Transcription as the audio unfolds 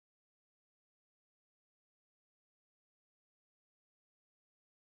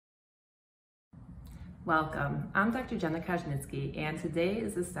Welcome, I'm Dr. Jenna Koschnitzky, and today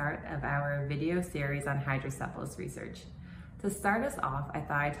is the start of our video series on hydrocephalus research. To start us off, I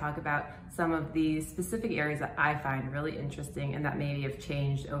thought I'd talk about some of the specific areas that I find really interesting and that maybe have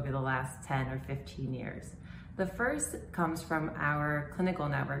changed over the last 10 or 15 years. The first comes from our clinical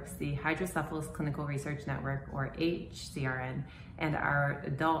networks, the Hydrocephalus Clinical Research Network, or HCRN, and our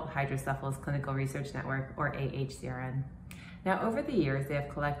Adult Hydrocephalus Clinical Research Network, or AHCRN. Now, over the years, they have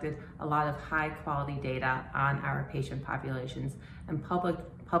collected a lot of high-quality data on our patient populations and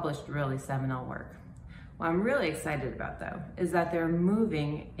published really seminal work. What I'm really excited about, though, is that they're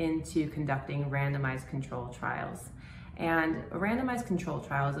moving into conducting randomized control trials. And a randomized control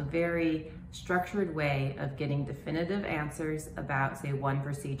trial is a very structured way of getting definitive answers about, say, one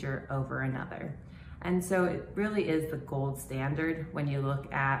procedure over another. And so it really is the gold standard when you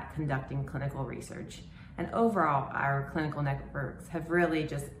look at conducting clinical research. And overall, our clinical networks have really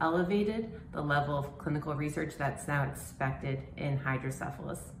just elevated the level of clinical research that's now expected in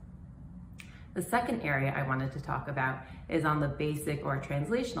hydrocephalus. The second area I wanted to talk about is on the basic or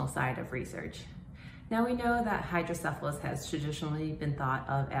translational side of research. Now, we know that hydrocephalus has traditionally been thought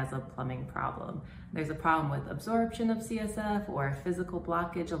of as a plumbing problem. There's a problem with absorption of CSF or a physical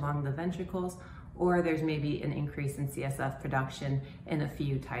blockage along the ventricles, or there's maybe an increase in CSF production in a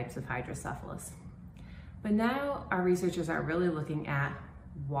few types of hydrocephalus. But now our researchers are really looking at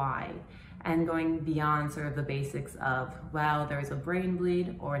why and going beyond sort of the basics of, well, there's a brain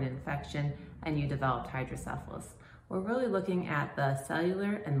bleed or an infection and you developed hydrocephalus. We're really looking at the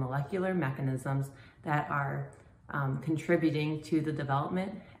cellular and molecular mechanisms that are contributing to the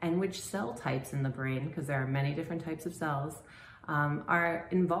development and which cell types in the brain, because there are many different types of cells, are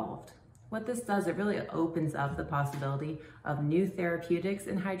involved. What this does, it really opens up the possibility of new therapeutics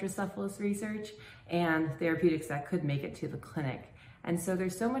in hydrocephalus research and therapeutics that could make it to the clinic. And so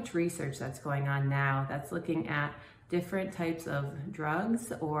there's so much research that's going on now that's looking at different types of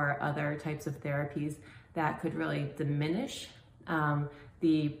drugs or other types of therapies that could really diminish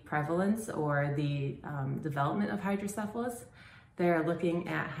the prevalence or the development of hydrocephalus. They're looking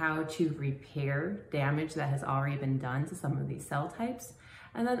at how to repair damage that has already been done to some of these cell types.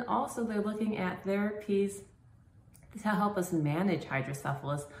 And then also they're looking at therapies to help us manage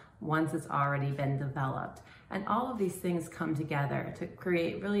hydrocephalus once it's already been developed. And all of these things come together to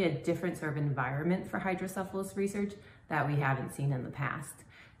create really a different sort of environment for hydrocephalus research that we haven't seen in the past.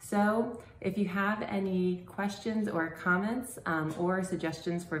 So if you have any questions or comments or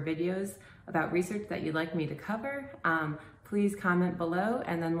suggestions for videos about research that you'd like me to cover, please comment below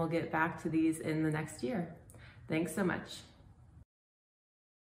and then we'll get back to these in the next year. Thanks so much.